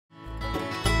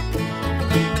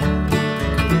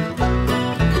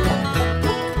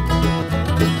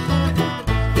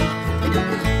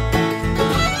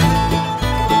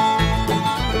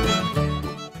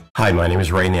Hi, my name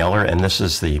is Naylor, and this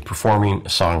is the Performing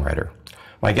Songwriter.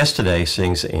 My guest today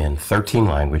sings in 13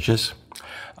 languages.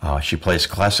 She plays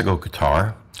classical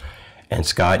guitar, and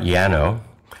Scott Yanow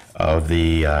of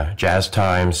the Jazz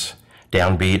Times,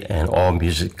 Downbeat, and All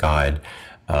Music Guide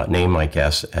named my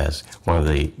guest as one of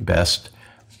the best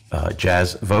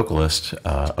jazz vocalists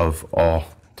of all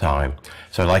time.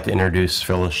 So I'd like to introduce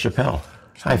Phyllis Chapell.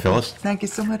 Hi, Phyllis. Thank you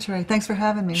so much, Ray. Thanks for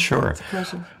having me. Sure. It's a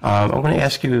pleasure. I want to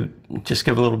ask you, just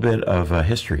give a little bit of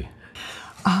history.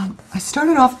 I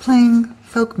started off playing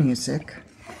folk music.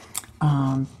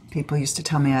 People used to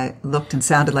tell me I looked and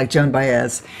sounded like Joan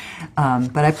Baez.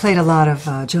 But I played a lot of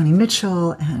Joni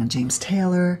Mitchell and James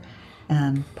Taylor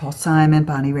and Paul Simon,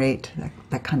 Bonnie Raitt,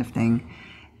 that kind of thing.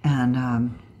 And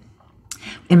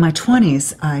in my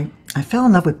 20s, I fell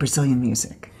in love with Brazilian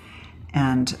music.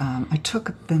 And I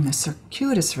took then the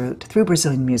circuitous route through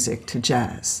Brazilian music to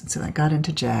jazz. And so I got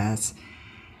into jazz.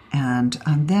 And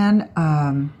then,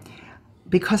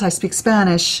 because I speak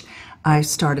Spanish, I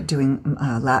started doing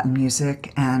Latin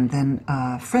music and then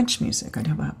French music. I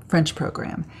have a French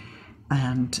program.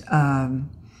 And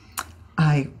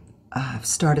I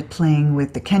started playing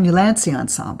with the Ken Ulancy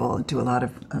Ensemble and do a lot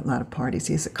of parties.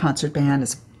 He's a concert band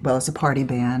as well as a party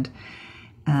band.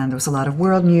 And there was a lot of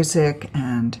world music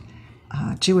and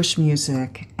Jewish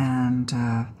music and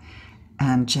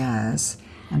jazz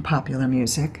and popular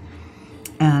music.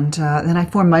 And then I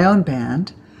formed my own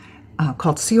band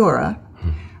called SIORA,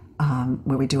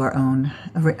 where we do our own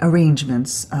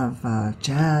arrangements of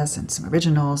jazz and some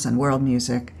originals and world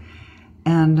music.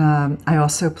 And I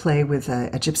also play with a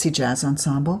gypsy jazz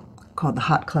ensemble called the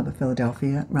Hot Club of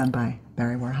Philadelphia, run by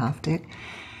Barry Warhaftig.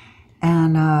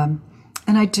 And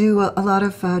I do a lot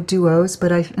of duos,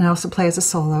 but I also play as a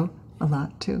solo a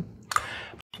lot too.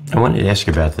 I wanted to ask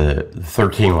you about the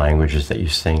 13 languages that you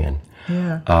sing in.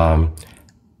 Yeah.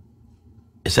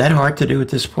 Is that hard to do at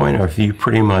this point, or have you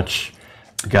pretty much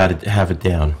got to have it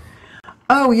down?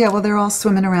 Oh yeah, well they're all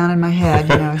swimming around in my head.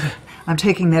 You know, I'm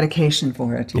taking medication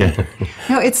for it. Yeah.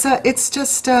 No, it's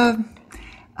just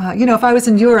you know, if I was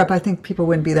in Europe, I think people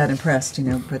wouldn't be that impressed. You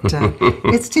know, but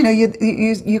it's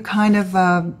you kind of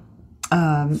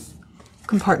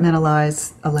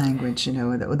compartmentalize a language. You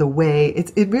know, the way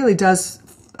it really does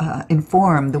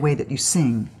inform the way that you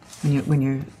sing. When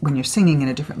you're singing in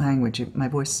a different language,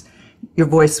 your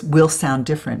voice will sound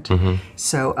different. Mm-hmm.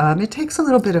 So it takes a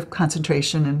little bit of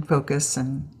concentration and focus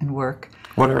and work.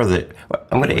 What are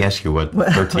I'm going to ask you what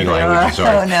 13 languages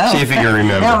are. Oh, no. See if you can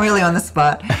remember. Now I'm really on the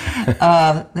spot.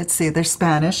 Let's see, there's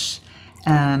Spanish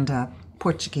and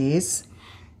Portuguese,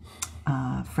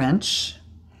 French,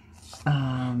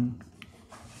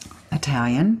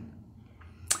 Italian.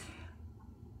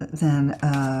 Then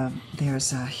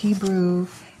there's Hebrew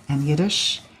and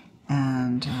Yiddish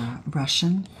and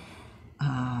Russian.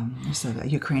 There's a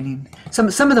Ukrainian.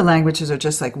 Some of the languages are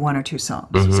just like one or two songs,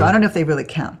 mm-hmm. So I don't know if they really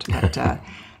count. But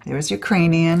there's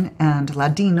Ukrainian and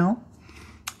Ladino,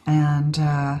 and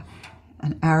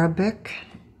Arabic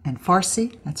and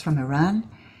Farsi. That's from Iran,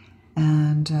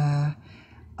 and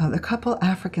a couple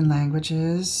African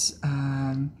languages,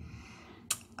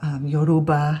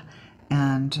 Yoruba,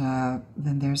 and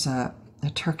then there's a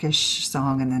Turkish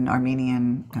song, and then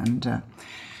Armenian and.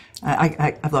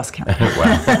 I've lost count.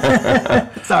 Wow.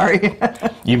 Sorry.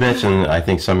 You mentioned, I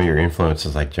think, some of your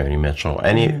influences like Joni Mitchell.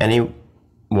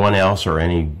 Anyone else or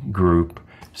any group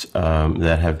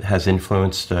that has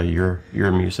influenced your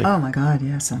music? Oh my God,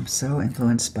 yes. I'm so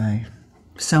influenced by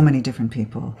so many different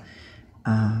people.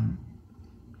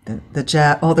 The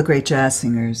jazz, all the great jazz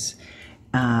singers,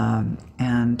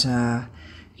 and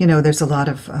you know, there's a lot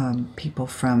of people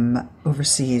from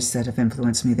overseas that have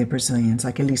influenced me. The Brazilians,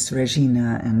 like Elis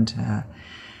Regina and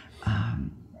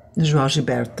João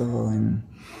Gilberto,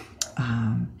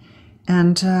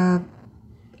 and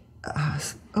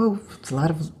it's a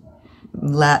lot of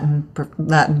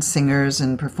Latin singers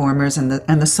and performers, and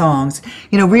the songs.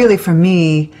 You know, really for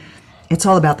me, it's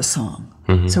all about the song.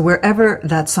 Mm-hmm. So wherever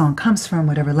that song comes from,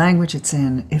 whatever language it's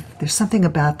in, if there's something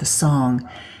about the song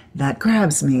that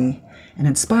grabs me and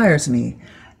inspires me,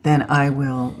 then I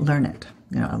will learn it.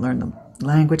 You know, I'll learn the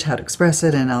language, how to express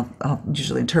it, and I'll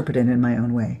usually interpret it in my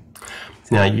own way.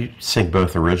 Now, you sing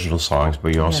both original songs,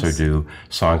 but you also do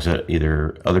songs that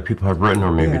either other people have written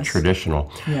or maybe traditional.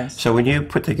 Yes. So when you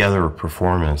put together a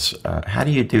performance, how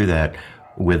do you do that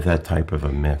with that type of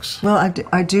a mix? Well,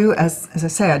 I do as I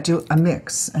say, I do a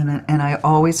mix, and I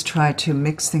always try to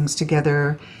mix things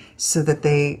together so that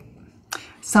they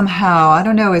somehow, I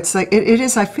don't know, it's like, it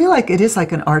is, I feel like it is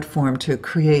like an art form to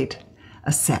create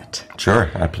a set.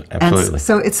 Sure, absolutely. And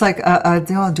so it's like,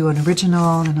 I'll do an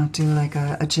original, and I'll do like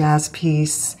a jazz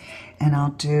piece, and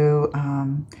I'll do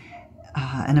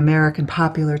an American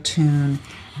popular tune,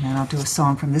 and then I'll do a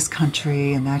song from this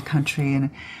country and that country, and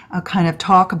I'll kind of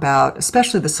talk about,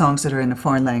 especially the songs that are in a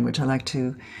foreign language. I like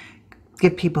to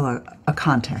give people a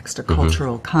context, a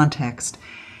cultural context,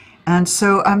 and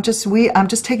so I'm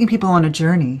just taking people on a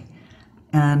journey,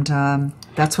 and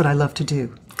that's what I love to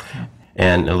do.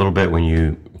 And a little bit when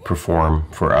you perform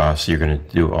for us, you're going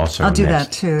to do also. I'll do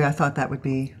that too. I thought that would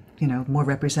be, more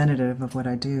representative of what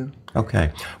I do.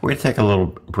 Okay, we're going to take a little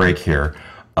break here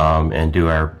and do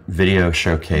our video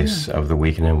showcase of the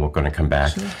week, and then we're going to come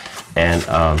back. Sure. And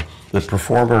the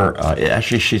performer,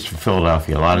 actually, she's from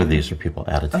Philadelphia. A lot of these are people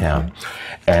out of town.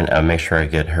 And make sure I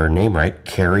get her name right,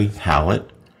 Carrie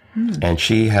Hallett. And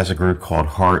she has a group called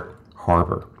Heart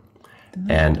Harbor.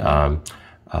 And I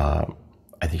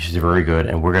think she's very good.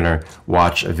 And we're going to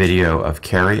watch a video of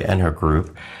Carrie and her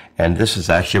group. And this is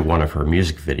actually one of her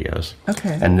music videos.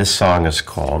 Okay. And this song is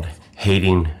called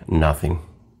Hating Nothing.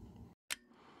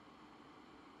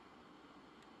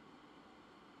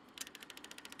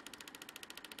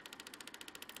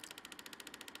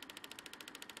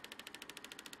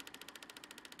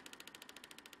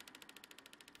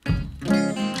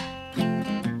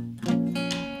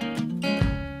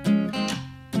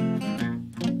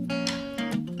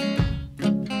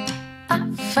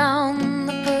 Found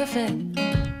the perfect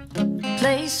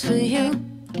place for you.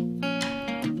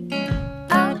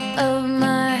 Out of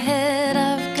my head,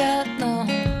 I've got no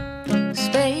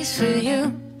space for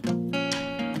you.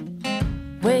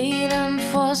 Waiting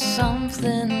for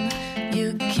something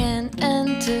you can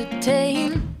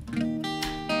entertain,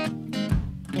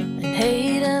 and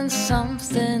hating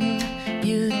something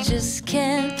you just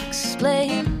can't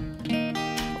explain.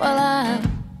 Well, I'm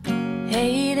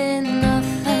hating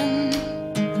nothing.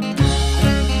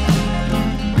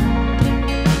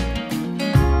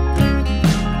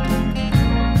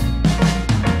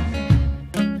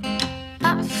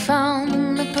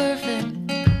 Found the perfect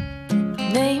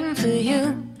name for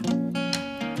you,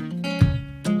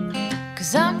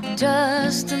 'cause I'm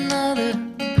just another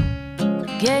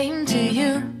game to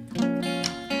you.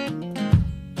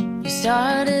 You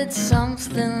started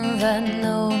something that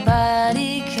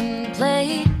nobody can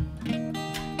play.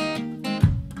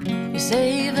 You're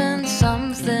saving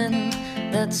something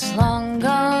that's long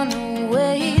gone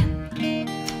away.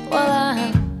 Well,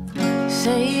 I'm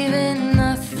saving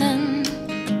nothing.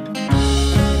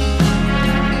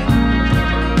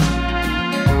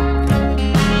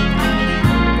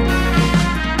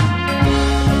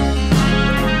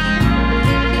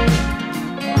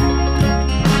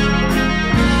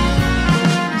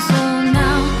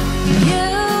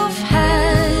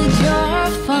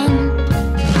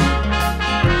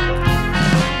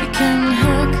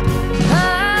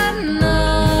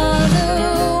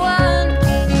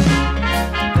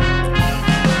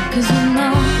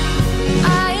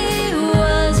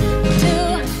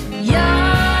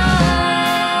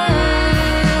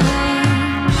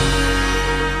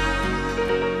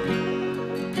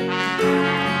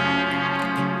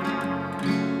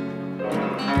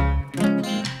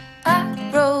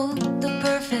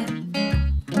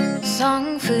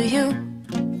 Song for you.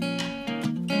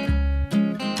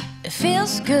 It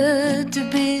feels good to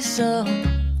be so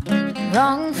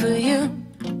wrong for you.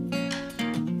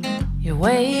 You're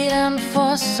waiting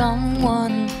for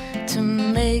someone to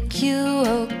make you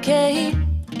okay,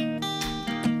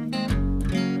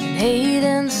 and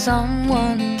hating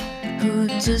someone who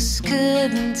just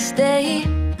couldn't stay.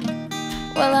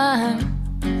 Well,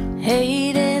 I'm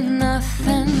hating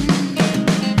nothing.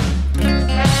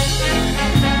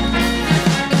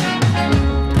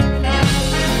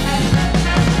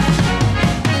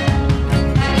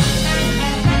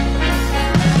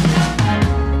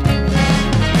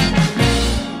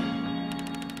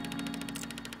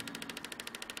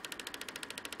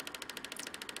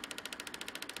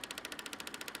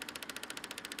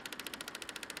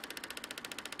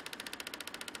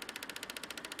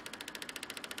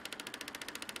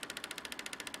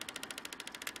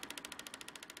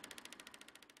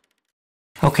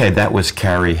 Okay, that was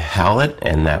Carrie Hallett,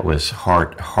 and that was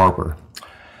Heart Harbor.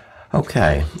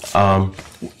 Okay,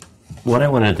 what I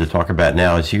wanted to talk about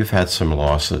now is you've had some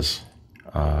losses.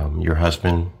 Your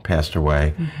husband passed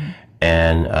away,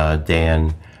 and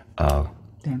Dan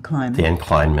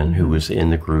Kleinman, who was in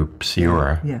the group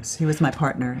SIORA. Yes, he was my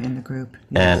partner in the group.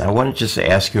 Yes. And I wanted just to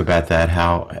ask you about that,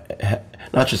 how,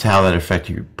 not just how that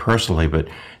affected you personally, but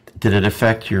did it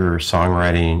affect your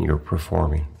songwriting, your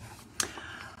performing?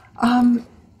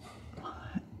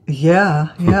 Yeah,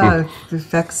 it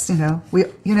affects, we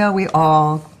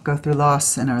all go through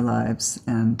loss in our lives,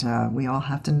 and we all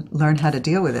have to learn how to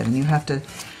deal with it, and you have to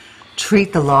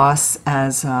treat the loss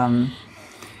as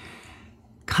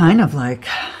kind of like,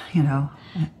 you know,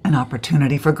 an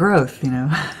opportunity for growth, you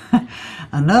know,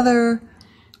 another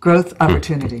growth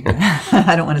opportunity.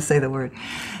 I don't want to say the word,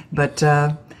 but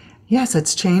yes,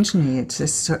 it's changed me. It's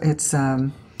just, it's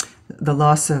the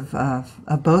loss of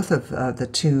both of the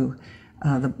two,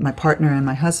 my partner and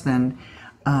my husband.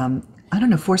 I don't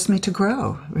know, forced me to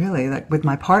grow, really. Like with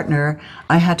my partner,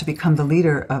 I had to become the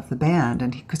leader of the band,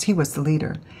 and because he was the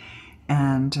leader.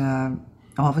 And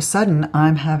all of a sudden,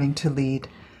 I'm having to lead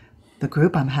the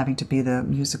group. I'm having to be the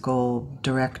musical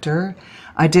director.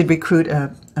 I did recruit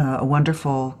a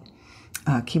wonderful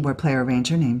keyboard player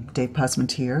arranger named Dave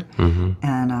Pusmentier,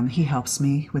 and he helps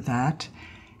me with that.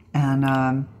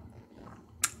 And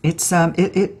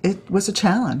it was a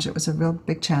challenge. It was a real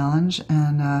big challenge,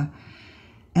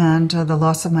 and the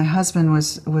loss of my husband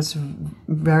was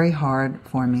very hard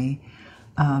for me.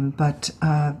 But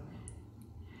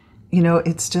you know,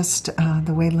 it's just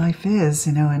the way life is,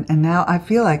 you know. And now I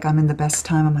feel like I'm in the best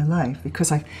time of my life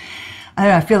because I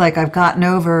feel like I've gotten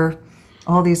over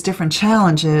all these different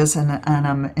challenges, and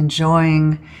I'm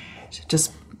enjoying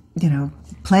just, you know,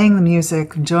 playing the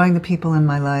music, enjoying the people in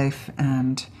my life,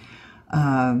 and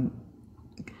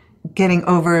getting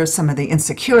over some of the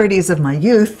insecurities of my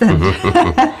youth. And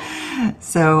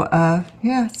so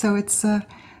yeah, so it's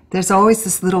there's always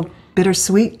this little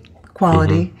bittersweet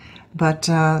quality, but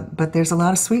there's a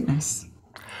lot of sweetness.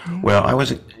 Yeah. Well,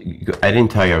 I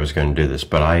didn't tell you I was going to do this,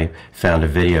 but I found a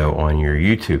video on your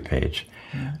YouTube page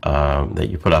that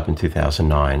you put up in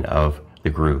 2009 of the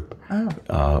group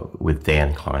with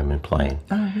Dan Kleinman playing.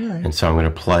 Oh, really? And so I'm going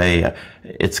to play,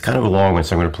 it's kind of a long one,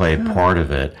 so I'm going to play a part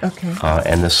of it. Okay.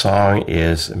 And the song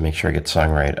is, make sure I get the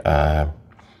song right.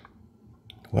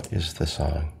 What is the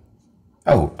song?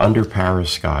 Oh, Under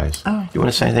Paris Skies. Oh. You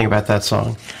want to say anything about that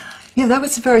song? Yeah, that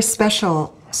was a very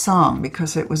special song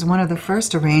because it was one of the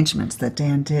first arrangements that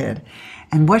Dan did.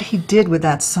 And what he did with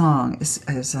that song is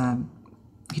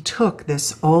he took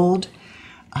this old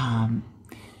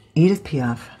Edith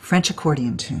Piaf French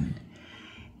accordion tune,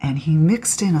 and he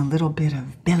mixed in a little bit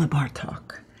of Bela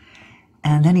Bartok,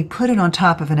 and then he put it on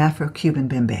top of an Afro-Cuban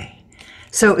bembe.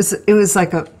 So it was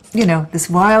like a, you know, this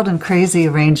wild and crazy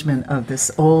arrangement of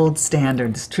this old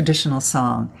standard, this traditional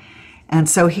song. And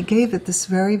so he gave it this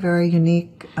very, very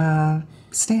unique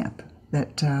stamp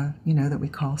that, you know, that we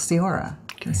call SIORA.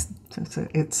 Okay. So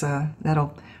it's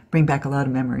that'll bring back a lot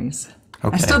of memories.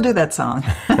 Okay. I still do that song.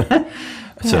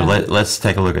 So let's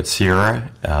take a look at SIORA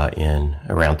in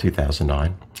around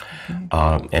 2009.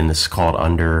 Okay. And this is called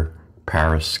Under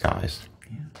Paris Skies.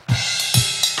 Yeah.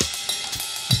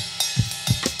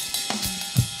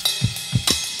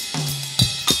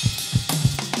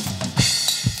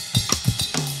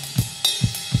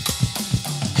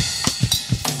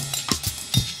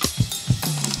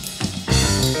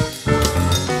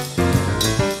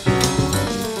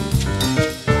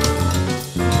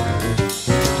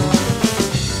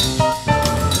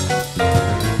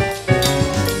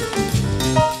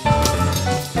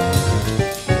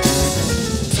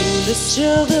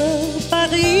 Sur de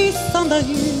Paris s'en a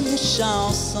une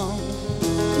chanson.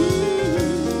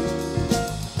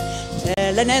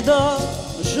 Elle est née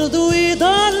d'aujourd'hui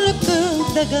dans le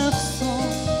cœur des garçons.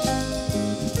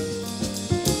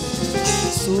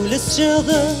 Sous les cieux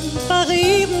de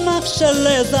Paris marchent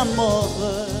les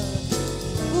amoureux.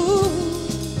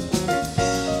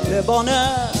 Le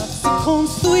bonheur se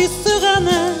construit sur un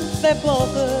effet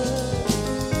poreux.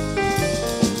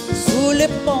 Sous les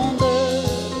ponts de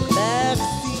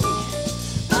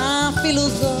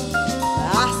philosophe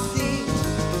assis,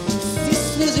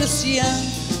 six musiciens,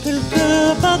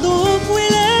 quelques badauds, puis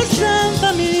les jeunes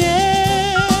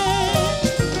familiers.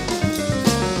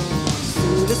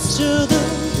 Sous les cieux de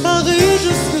Paris,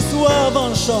 jusque soir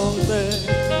vont chanter.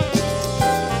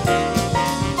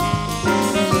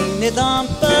 L'hymne d'un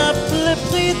peuple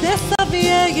pris de sa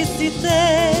vieille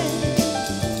cité,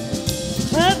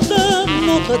 près de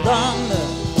Notre-Dame.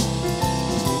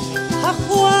 À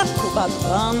quoi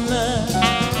Coubatram,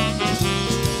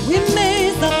 oui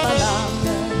mais à Paname,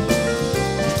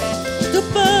 de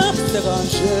peur se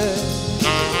ranger.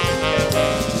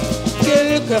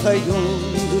 Quelques rayons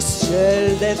du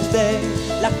ciel d'été,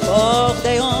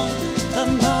 l'accordéon, un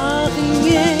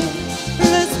marinier,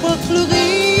 l'espoir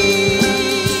fleurit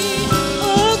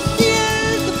au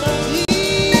ciel de Paris.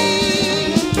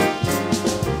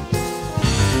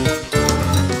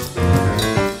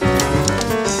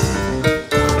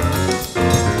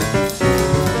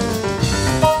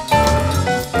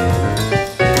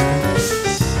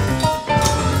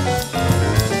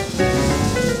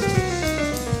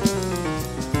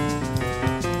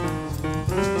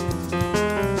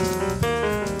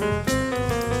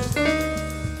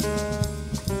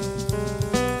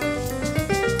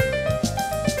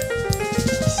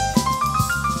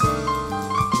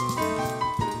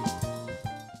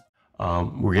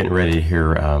 getting ready to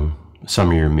hear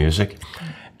some of your music.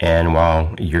 And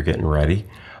while you're getting ready,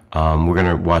 we're going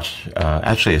to watch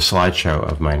actually a slideshow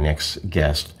of my next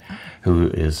guest, who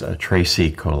is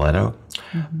Tracy Coletto.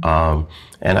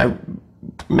 And I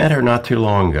met her not too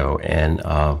long ago, and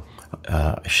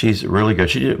she's really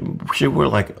good.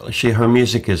 Her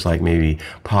music is like maybe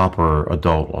pop or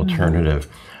adult alternative.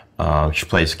 She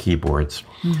plays keyboards,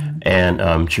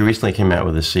 and she recently came out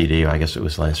with a CD. I guess it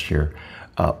was last year,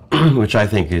 which I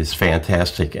think is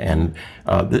fantastic. And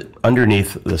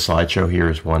underneath the slideshow here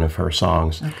is one of her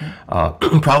songs,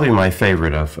 probably my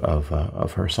favorite of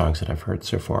her songs that I've heard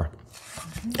so far.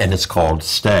 And it's called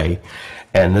Stay.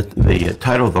 And the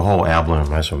title of the whole album, I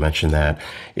might as well mention that,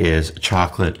 is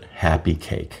Chocolate Happy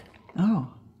Cake. Oh,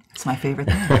 it's my favorite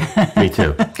thing. Me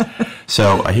too.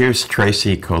 So here's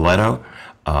Tracy Coletto,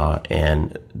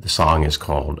 and the song is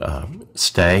called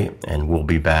Stay, and we'll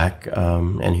be back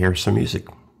and hear some music.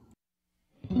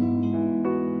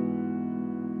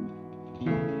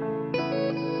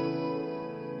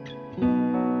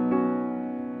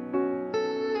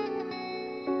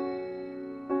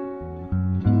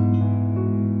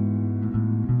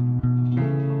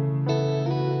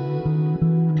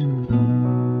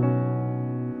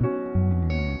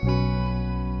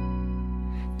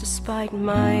 Despite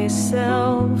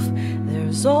myself,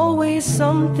 there's always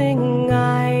something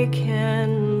I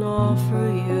can offer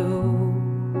you.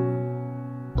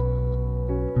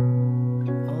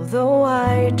 Although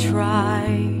I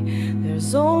try,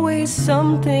 there's always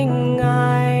something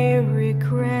I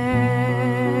regret.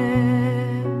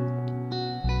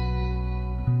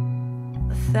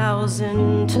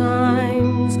 1,000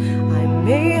 times I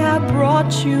may have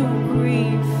brought you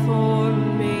grief or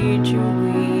made you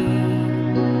weep.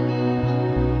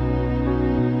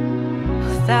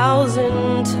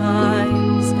 1,000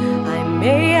 times I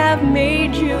may have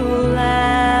made you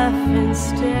laugh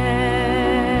instead.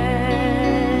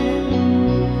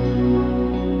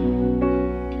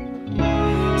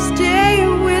 Stay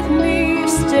with me,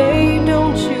 stay,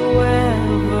 don't you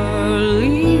ever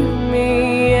leave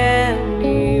me anymore.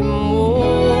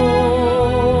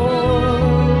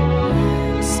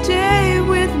 Stay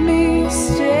with me,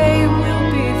 stay, we'll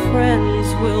be friends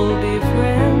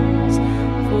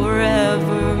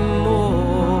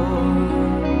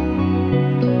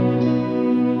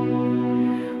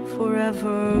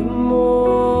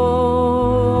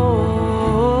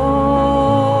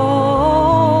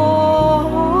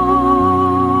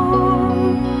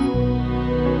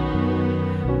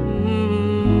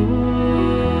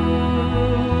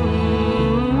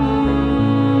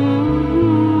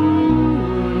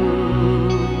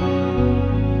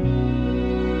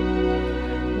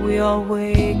all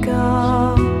wake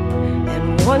up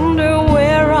and wonder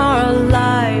where our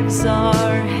lives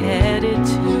are headed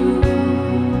to.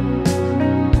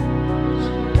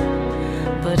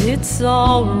 But it's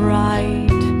alright,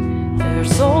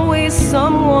 there's always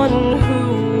someone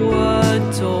who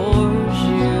adores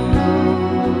you.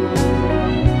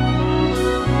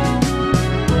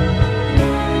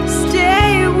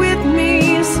 Stay with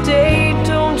me, stay,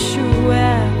 don't you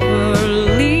ever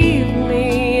leave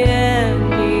me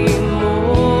anymore.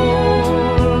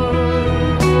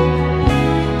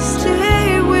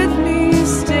 Stay with me,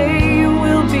 stay,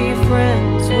 we'll be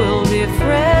friends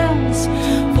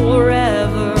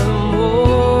forevermore.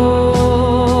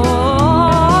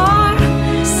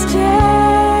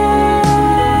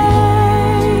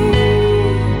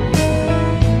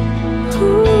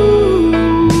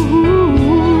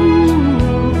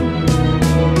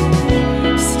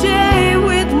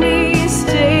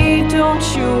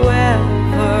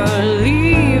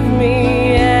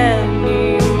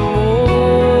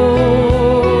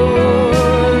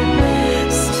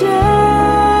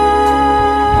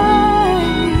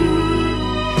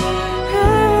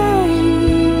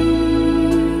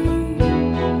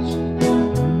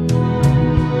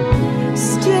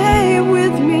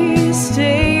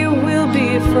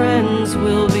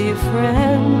 We'll be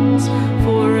friends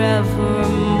forevermore.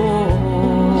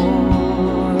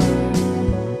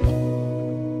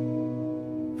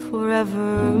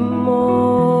 Forevermore.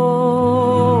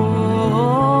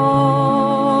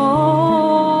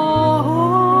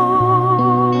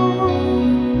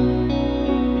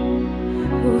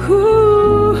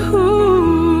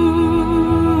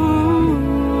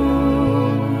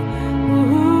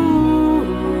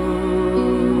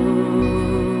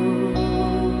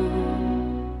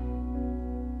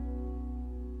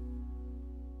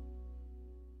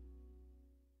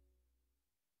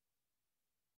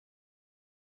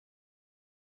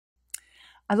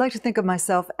 I like to think of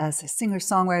myself as a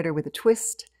singer-songwriter with a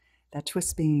twist, that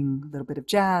twist being a little bit of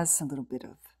jazz, a little bit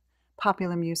of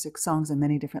popular music, songs in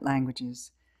many different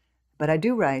languages. But I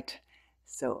do write,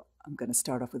 so I'm going to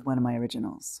start off with one of my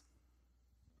originals.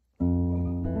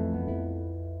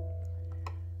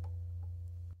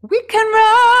 We can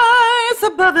rise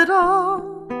above it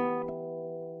all,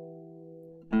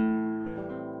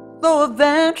 though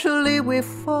eventually we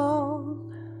fall.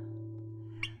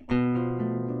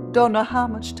 Don't know how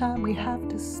much time we have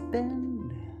to spend.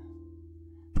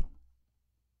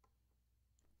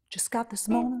 Just got this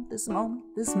moment, this moment,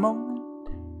 this moment,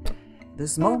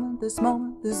 this moment, this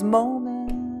moment, this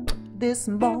moment, this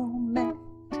moment,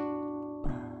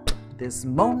 this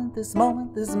moment, this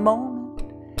moment, this moment.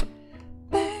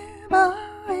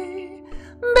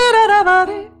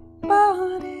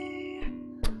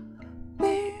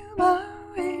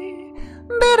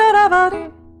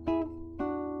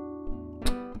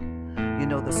 You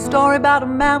know the story about a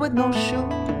man with no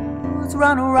shoes,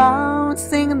 run around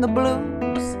singing the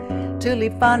blues, till he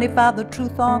finally found the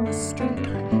truth on the street.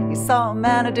 He saw a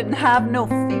man who didn't have no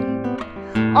feet,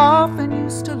 often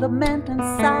used to lament and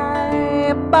sigh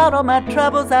about all my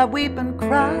troubles. I weep and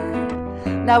cry.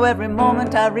 Now every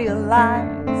moment I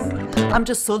realize I'm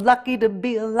just so lucky to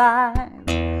be alive.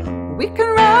 We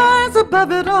can rise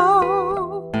above it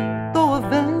all, though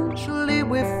eventually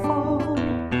we fall.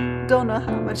 Don't know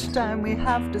how much time we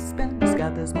have to spend. Just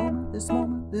got this moment, this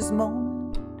moment, this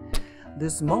moment,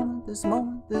 this moment, this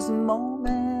moment, this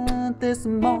moment, this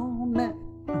moment,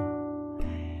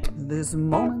 this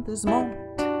moment, this moment.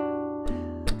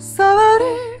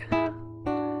 Somebody.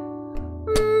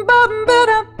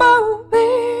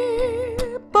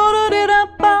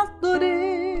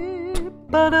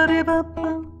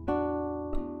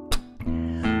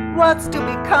 What's to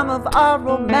become of our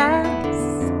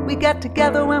romance? We get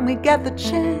together when we get the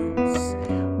chance.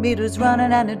 Meters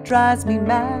running and it drives me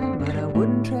mad, but I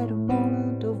wouldn't trade a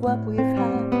moment of what we've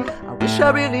had. I wish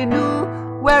I really knew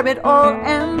where it all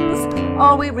ends.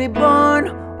 Are we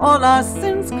reborn, all our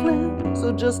sins cleansed,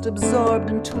 or just absorbed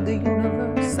into the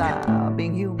universe?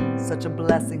 Being human, such a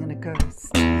blessing and a curse.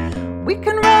 We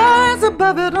can rise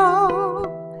above it all,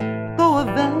 though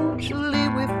eventually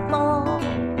we fall.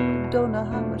 Don't know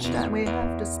how much time we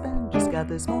have to spend. Just got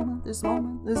this moment, this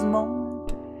moment, this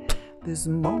moment, this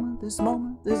moment, this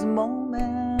moment, this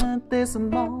moment, this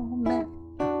moment,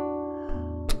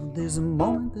 this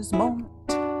moment, this moment.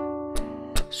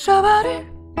 Shabari.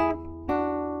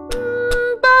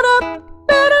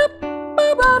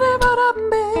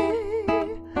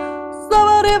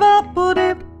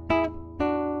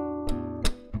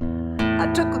 I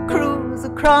took a cruise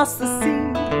across the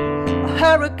sea. A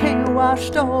hurricane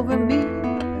washed over me.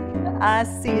 I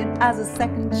see it as a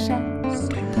second chance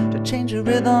to change the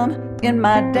rhythm in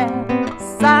my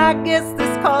dance. I guess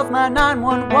this calls my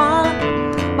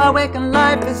 911. My waking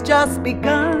life has just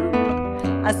begun.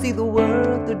 I see the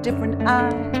world through different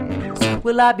eyes.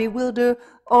 Will I bewilder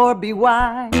or be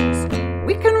wise?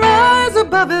 We can rise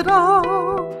above it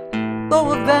all,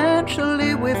 though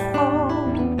eventually we fall.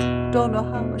 Don't know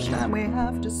how much time we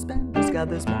have to spend. Just got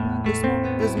this moment, this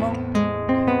moment, this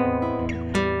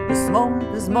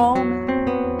moment, this moment,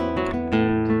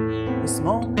 this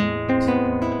moment, this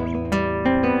moment.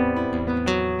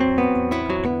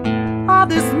 Ah,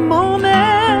 this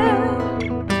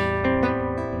moment,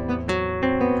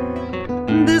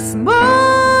 this moment.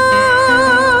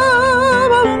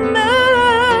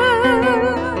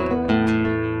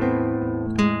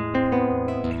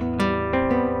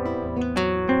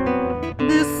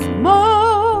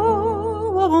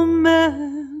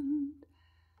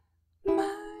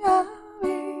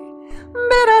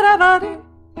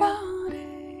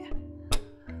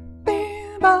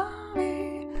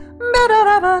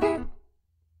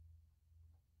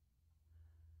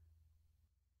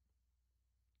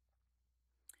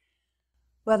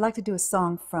 Well, I'd like to do a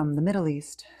song from the Middle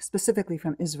East, specifically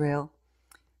from Israel,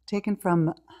 taken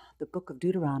from the book of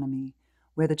Deuteronomy,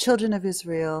 where the children of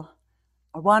Israel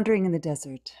are wandering in the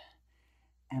desert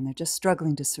and they're just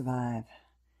struggling to survive.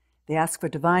 They ask for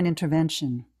divine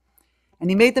intervention, and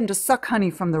he made them to suck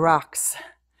honey from the rocks.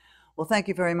 Well, thank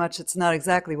you very much. It's not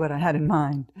exactly what I had in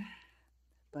mind.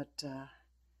 But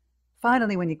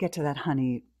finally, when you get to that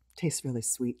honey, it tastes really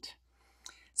sweet.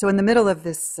 So in the middle of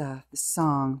this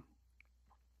song,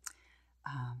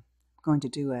 I'm going to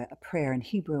do a prayer in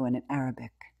Hebrew and in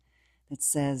Arabic that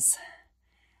says,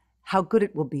 how good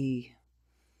it will be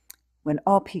when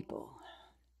all people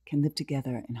can live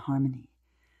together in harmony.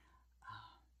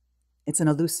 It's an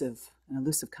elusive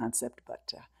concept,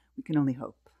 but we can only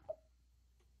hope.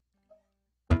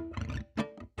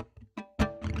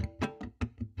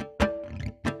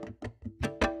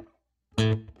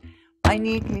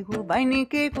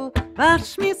 Vainikehu,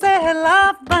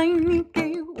 Vashmisela,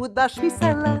 Vainikehu,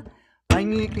 Dashmisela,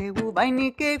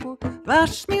 Vainikehu,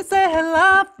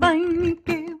 Vashmisela,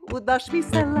 Vainikehu,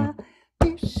 Dashmisela,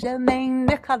 Vishamein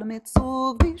de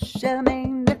Kalamitsu,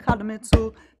 Vishamein de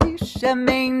Kalamitsu,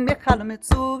 Vishamein de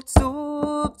Kalamitsu,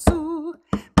 Tsu, Tsu,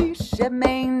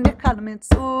 Vishamein de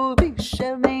Kalamitsu,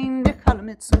 Vishamein de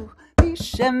Kalamitsu,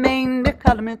 Vishamein de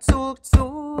Kalamitsu,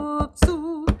 Tsu,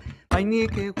 Tsu.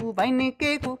 Vainikehu,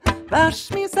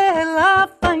 Vashmisela,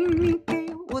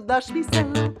 Vainikehu,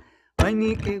 Dashmisela,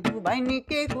 Vainikehu,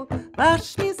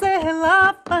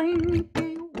 Vashmisela,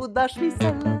 Vainikehu,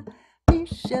 Dashmisela,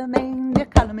 Vishamein de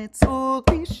Kalamitsu,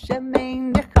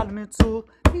 Vishamein de Kalamitsu,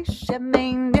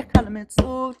 Vishamein de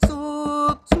Kalamitsu,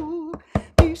 Tsu, Tsu,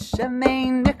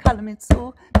 Vishamein de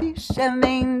Kalamitsu,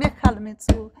 Vishamein de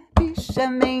Kalamitsu,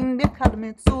 Vishamein de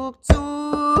Kalamitsu, Tsu,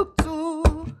 Tsu.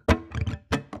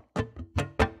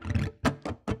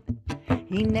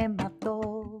 הנה מה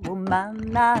טוב ומה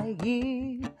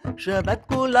נעים, שבת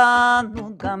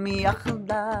כולנו גם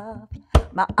יחדיו,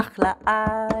 מה אחלה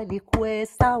אליקווי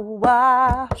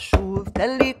סוואה, שוב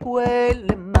תליקווי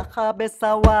למחה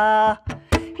בסוואה.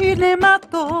 הנה מה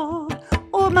טוב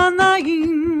ומה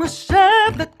נעים,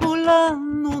 שבת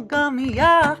כולנו גם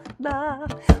יחדיו,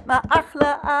 מה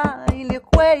אחלה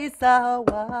אליקווי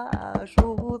סוואה,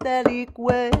 שוב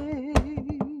תליקווי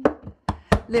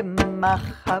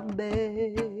למחבה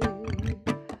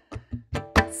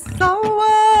סוואה.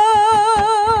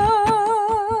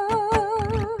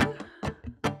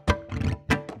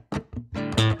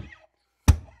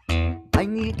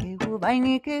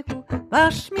 Vainikehu,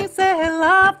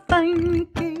 Vashmisela,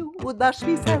 Vainikehu,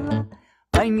 Dashmisela,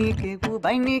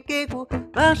 Vainikehu,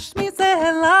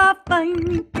 Vashmisela,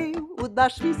 Vainikehu,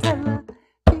 Dashmisela,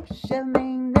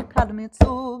 Vishamein de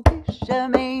Kalamitsu,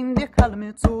 Vishamein de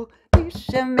Kalamitsu,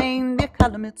 Vishamein de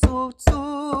Kalamitsu, Tsu,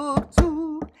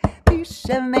 Tsu,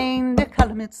 Vishamein de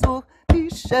Kalamitsu,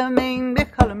 Vishamein de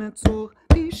Kalamitsu,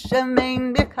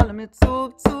 Vishamein de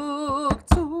Kalamitsu, Tsu,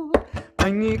 Tsu.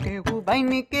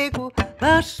 Vainikehu,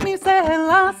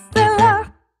 Vashmisela, Stella.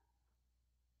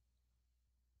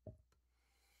 I'd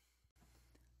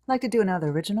like to do another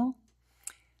original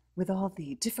with all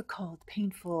the difficult,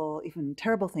 painful, even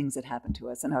terrible things that happen to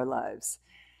us in our lives.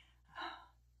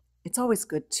 It's always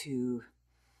good to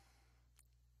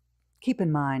keep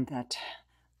in mind that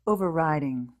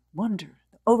overriding wonder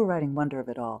of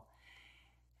it all,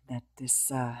 that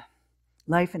this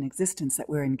life and existence that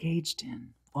we're engaged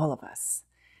in, all of us,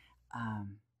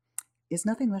 is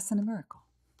nothing less than a miracle.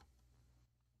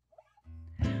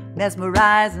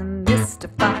 Mesmerizing,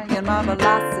 mystifying,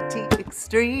 marvelosity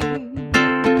extreme,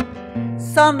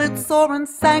 sunlit, soaring,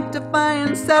 sanctifying,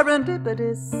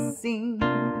 serendipitous scenes.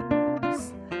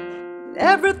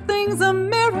 Everything's a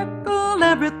miracle,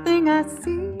 everything I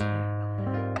see.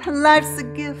 Life's a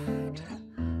gift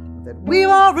that we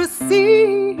all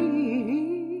receive.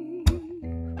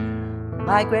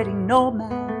 Migrating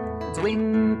nomads,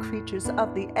 winged creatures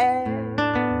of the air,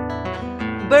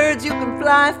 birds you can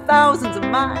fly thousands of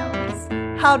miles,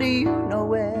 how do you know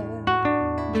where?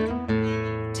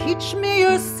 Teach me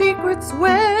your secrets,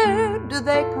 where do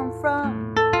they come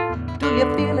from? Do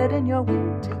you feel it in your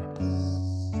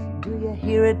wingtips? Do you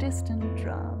hear a distant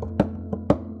drum?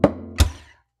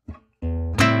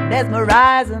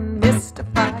 Mesmerizing,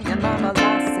 mystifying,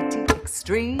 marvelosity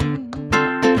extreme,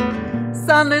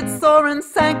 sunlit, soaring,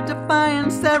 sanctifying,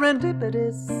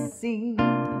 serendipitous scenes.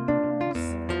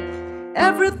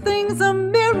 Everything's a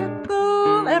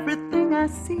miracle, everything I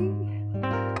see.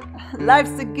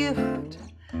 Life's a gift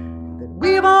that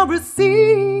we've all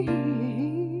received.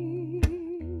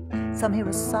 Some hear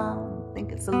a song,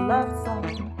 think it's a love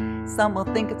song. Some will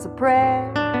think it's a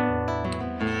prayer.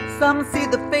 Some see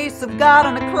the face of God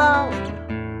on a cloud.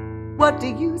 What do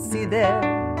you see there?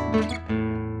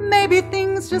 Maybe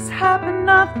things just happen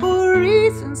not for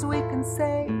reasons we can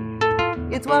say.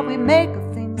 It's what we make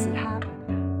of things that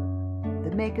happen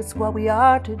that make us what we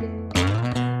are today.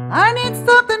 I need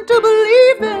something to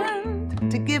believe in,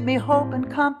 to give me hope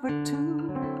and comfort too.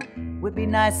 Would be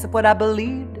nice if what I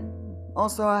believed in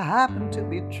also happened to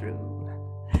be true.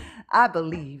 I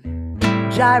believe in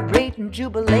gyrate and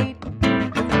jubilate,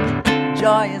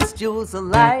 joyous jewels of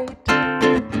light,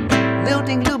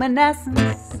 lilting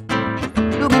luminescence,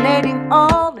 illuminating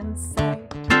all in sight,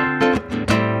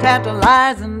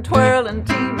 tantalizing, twirling,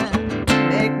 teeming,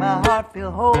 make my heart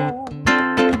feel whole.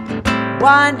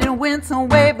 Winding winds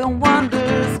and waving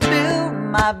wonders fill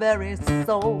my very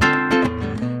soul.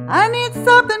 I need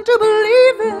something to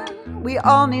believe in, we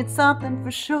all need something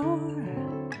for sure,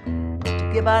 to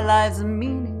give our lives a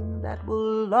meaning that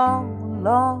will long,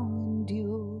 long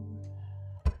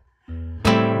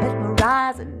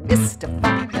mesmerize and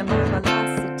mystify in my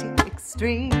velocity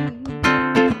extreme.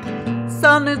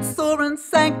 Sonnet soaring,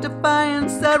 sanctifying,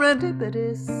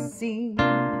 serendipitous seems.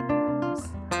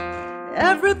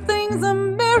 Everything's a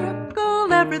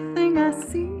miracle, everything I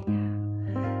see.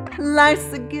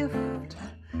 Life's a gift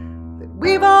that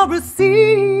we've all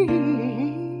received.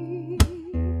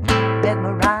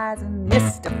 Mesmerize and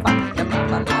mystify in my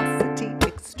velocity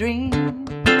extreme.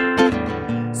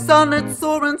 Sonnet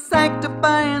soaring,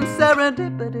 sanctifying,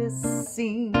 serendipitous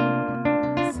seems.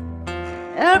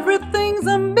 Everything's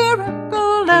a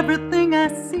miracle, everything I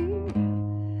see.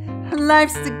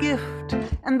 Life's a gift,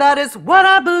 and that is what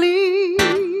I believe.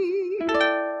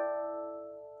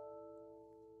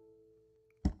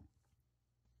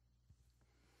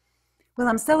 Well,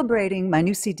 I'm celebrating my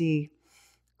new CD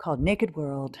called Naked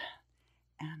World,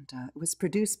 and it was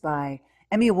produced by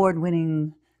Emmy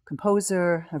Award-winning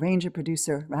composer, arranger,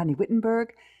 producer Rodney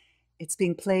Wittenberg. It's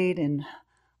being played in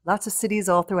lots of cities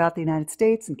all throughout the United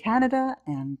States and Canada,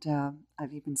 and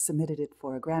I've even submitted it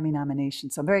for a Grammy nomination,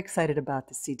 so I'm very excited about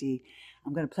the CD.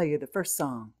 I'm going to play you the first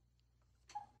song.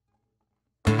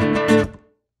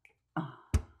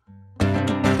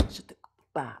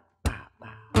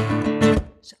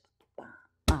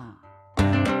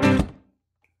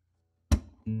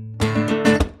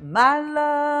 My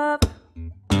love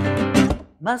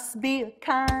must be a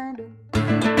kind of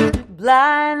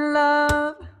blind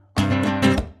love.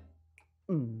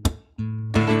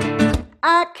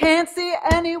 I can't see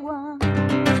anyone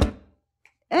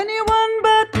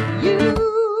but you.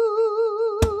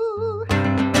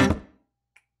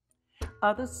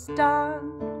 Are the stars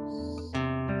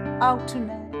out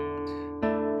tonight?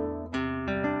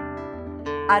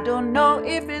 I don't know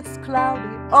if it's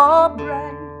cloudy or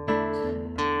bright.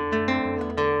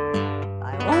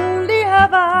 I only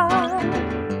have eyes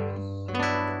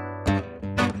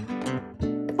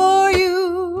for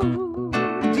you,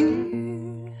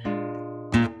 dear.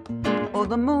 Oh,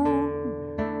 the moon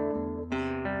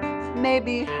may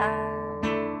be high,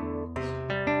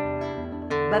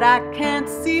 but I can't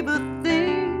see the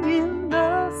thing in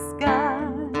the sky.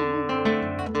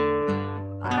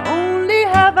 I only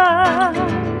have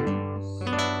eyes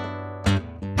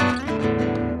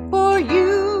for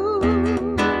you.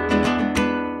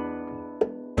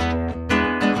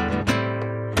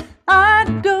 I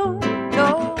don't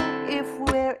know if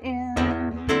we're in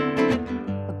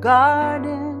a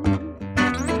garden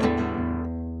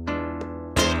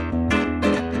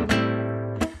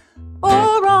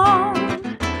or on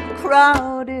a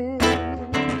crowded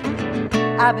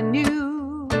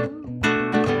avenue.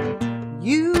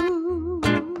 You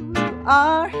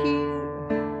are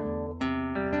here,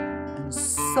 and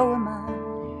so am I.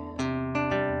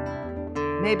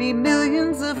 Maybe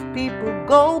millions of people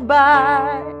go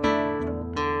by,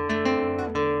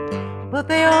 but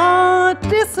they all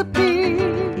disappear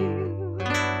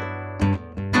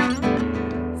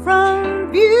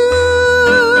from view.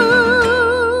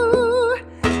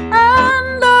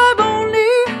 And I've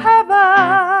only have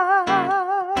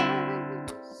eyes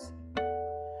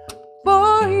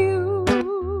for you.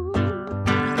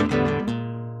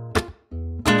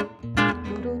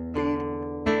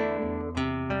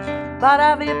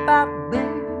 Ba-da-dee-ba-dee.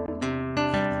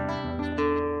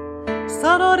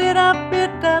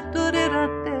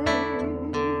 So-do-dee-da-bee-da-do-dee-da-dee.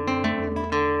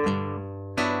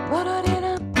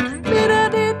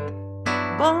 Ba-da-dee-da-bee-da-dee.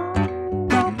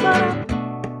 Bum-ba-ba-da.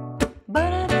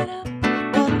 Ba-da-dee-da.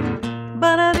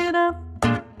 Ba-da-dee-da.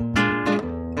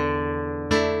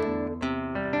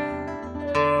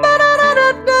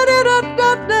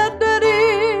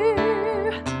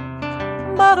 Ba-da-da-da-da-da-da-da-dee.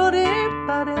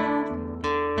 Ba-da-dee-ba-da.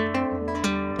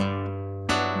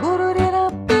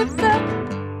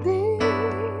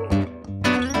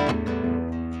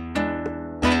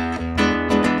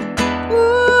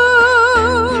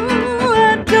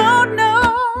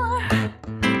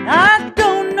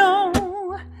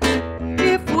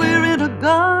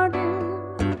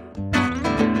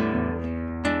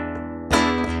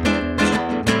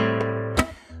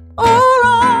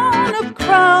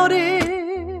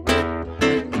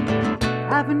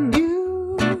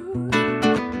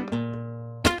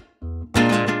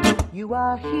 You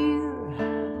are here,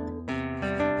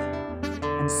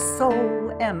 and so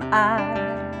am I.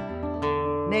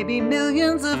 Maybe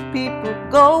millions of people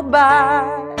go by,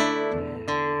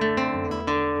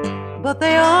 but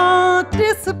they all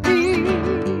disappear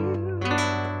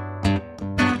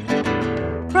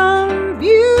from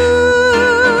view.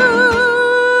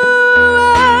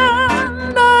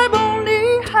 And I've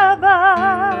only have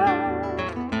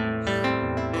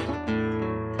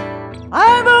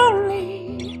I've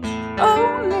only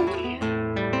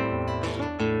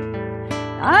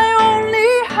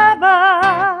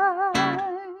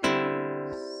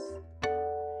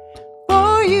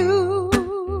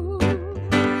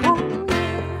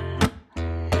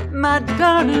not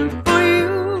gunning for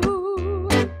you.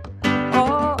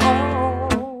 Oh,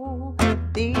 oh,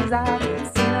 these eyes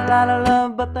have seen a lot of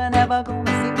love, but they're never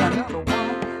gonna see another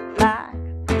one like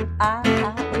I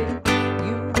with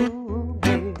you,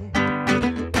 baby.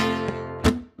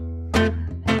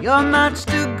 And you're much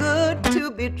too good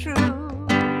to be true.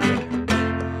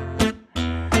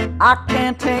 I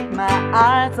can't take my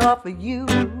eyes off of you.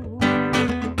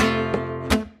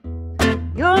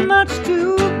 You're much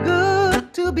too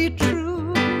good to be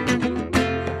true.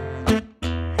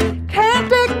 Can't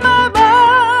take my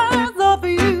eyes off of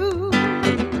you.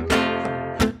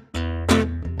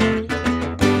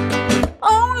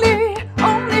 Only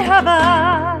have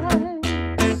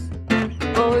eyes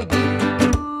for you.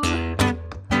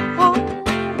 Oh,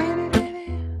 baby,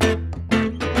 baby.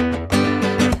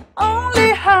 Only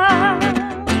have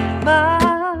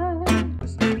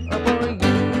eyes for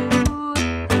you.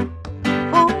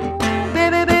 Oh,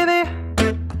 baby, baby,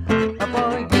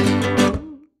 for you.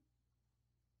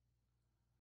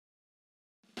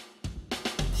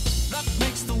 Love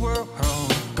makes the world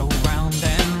go round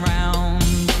and round.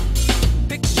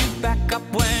 Picks you back up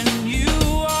when you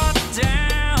are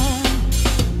down.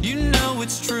 You know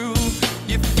it's true,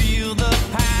 you feel the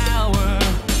power.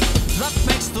 Love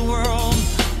makes the world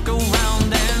go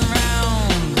round and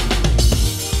round.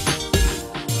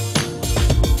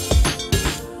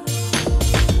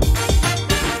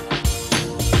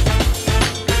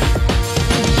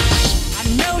 I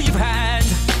know you've had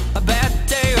a bad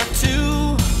day or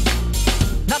two.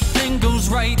 Nothing goes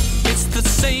right, it's the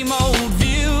same old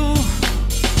view.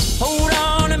 Hold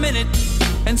on a minute,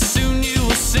 and soon you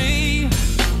will see.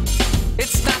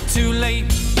 It's not too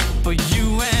late for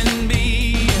you and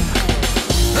me.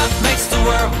 Love makes the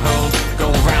world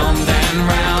go round and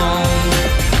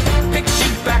round. Picks you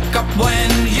back up when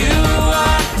you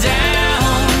are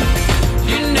down.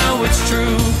 You know it's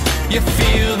true, you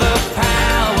feel the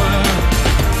power.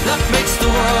 Love makes the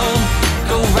world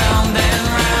go round and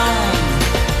round.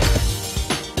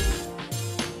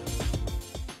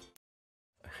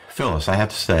 Phyllis, I have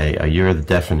to say, you're the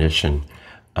definition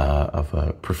of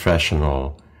a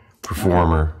professional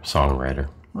performer, songwriter,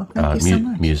 Well, thank you so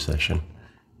much. musician.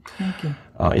 Thank you.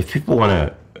 If people want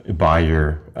to buy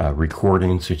your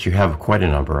recordings, which you have quite a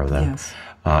number of them, Yes.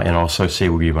 And also see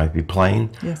where you might be playing,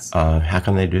 Yes. how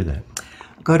can they do that?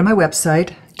 Go to my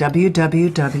website,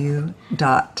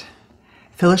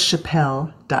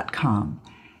 www.phyllischapell.com.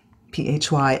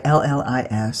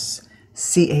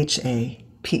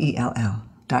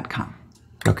 PHYLLISCHAPELL.com.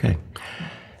 Okay.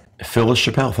 Phyllis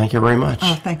Chapell, thank you very much.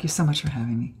 Oh, thank you so much for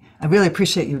having me. I really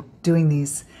appreciate you doing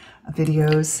these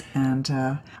videos, and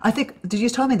I think, did you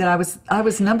tell me that I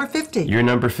was number 50? Your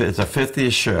number, it's a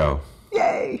 50th show.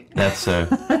 Yay! That's a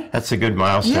good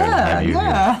milestone to have you here.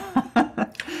 Yeah.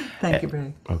 Thank you,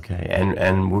 Ray. Okay,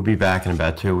 and we'll be back in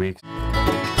about 2 weeks.